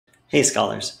Hey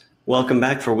scholars, welcome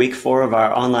back for week 4 of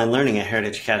our online learning at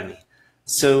Heritage Academy.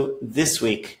 So this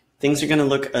week, things are going to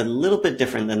look a little bit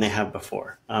different than they have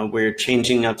before. We're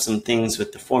changing up some things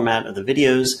with the format of the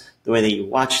videos, the way that you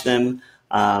watch them.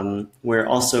 We're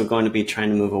also going to be trying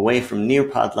to move away from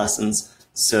Nearpod lessons.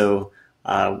 So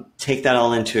take that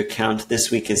all into account.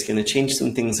 This week is going to change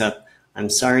some things up. I'm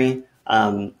sorry.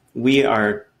 We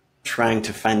are trying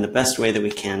to find the best way that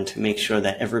we can to make sure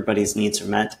that everybody's needs are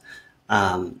met.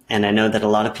 And I know that a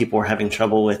lot of people were having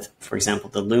trouble with, for example,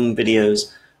 the Loom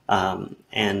videos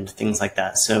and things like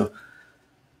that. So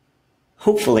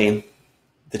hopefully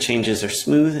the changes are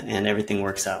smooth and everything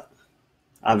works out.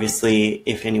 Obviously,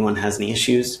 if anyone has any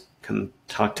issues, come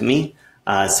talk to me,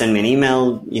 send me an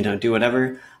email, do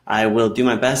whatever. I will do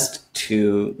my best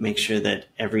to make sure that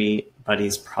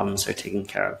everybody's problems are taken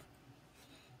care of.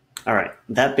 All right,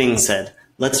 that being said,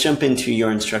 let's jump into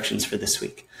your instructions for this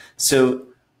week. So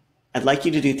I'd like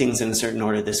you to do things in a certain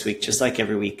order this week, just like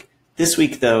every week. This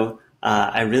week, though,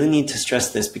 I really need to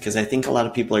stress this because I think a lot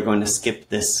of people are going to skip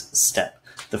this step.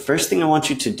 The first thing I want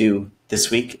you to do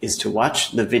this week is to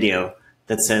watch the video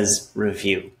that says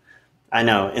review. I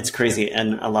know, it's crazy,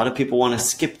 and a lot of people want to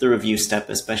skip the review step,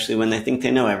 especially when they think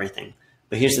they know everything.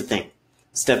 But here's the thing.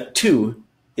 Step 2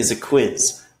 is a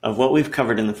quiz of what we've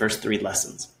covered in the first 3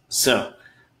 lessons. So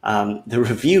the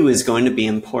review is going to be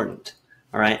important,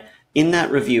 all right? In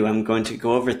that review, I'm going to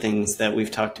go over things that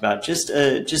we've talked about, just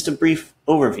a brief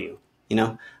overview,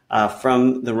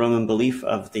 from the Roman belief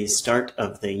of the start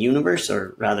of the universe,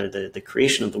 or rather the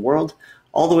creation of the world,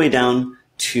 all the way down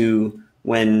to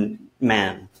when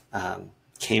man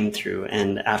came through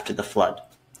and after the flood.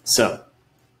 So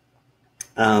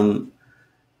I'm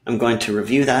going to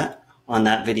review that on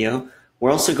that video.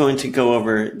 We're also going to go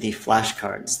over the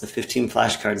flashcards, the 15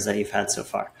 flashcards that you've had so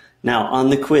far. Now, on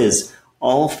the quiz,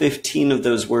 all 15 of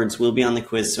those words will be on the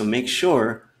quiz, so make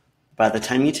sure by the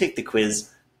time you take the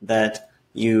quiz that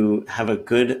you have a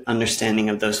good understanding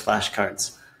of those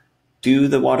flashcards. Do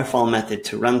the waterfall method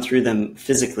to run through them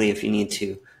physically if you need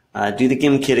to. Do the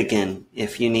GimKit again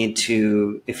if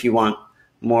you want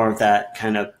more of that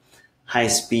kind of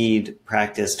high-speed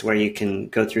practice to where you can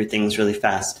go through things really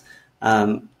fast.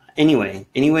 Anyway,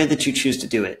 any way that you choose to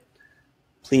do it,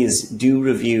 please do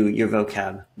review your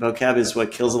vocab. Vocab is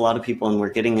what kills a lot of people, and we're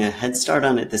getting a head start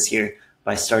on it this year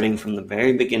by starting from the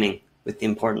very beginning with the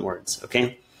important words,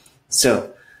 okay?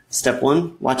 So, step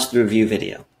 1, watch the review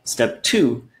video. Step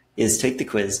 2 is take the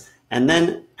quiz, and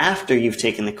then after you've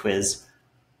taken the quiz,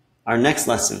 our next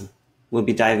lesson will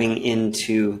be diving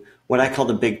into what I call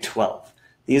the Big 12.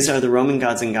 These are the Roman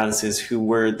gods and goddesses who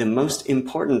were the most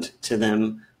important to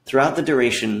them throughout the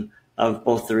duration of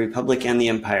both the Republic and the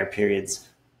Empire periods,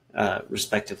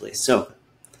 respectively. So,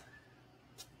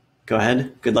 go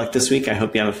ahead. Good luck this week. I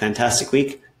hope you have a fantastic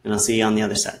week, and I'll see you on the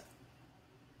other side.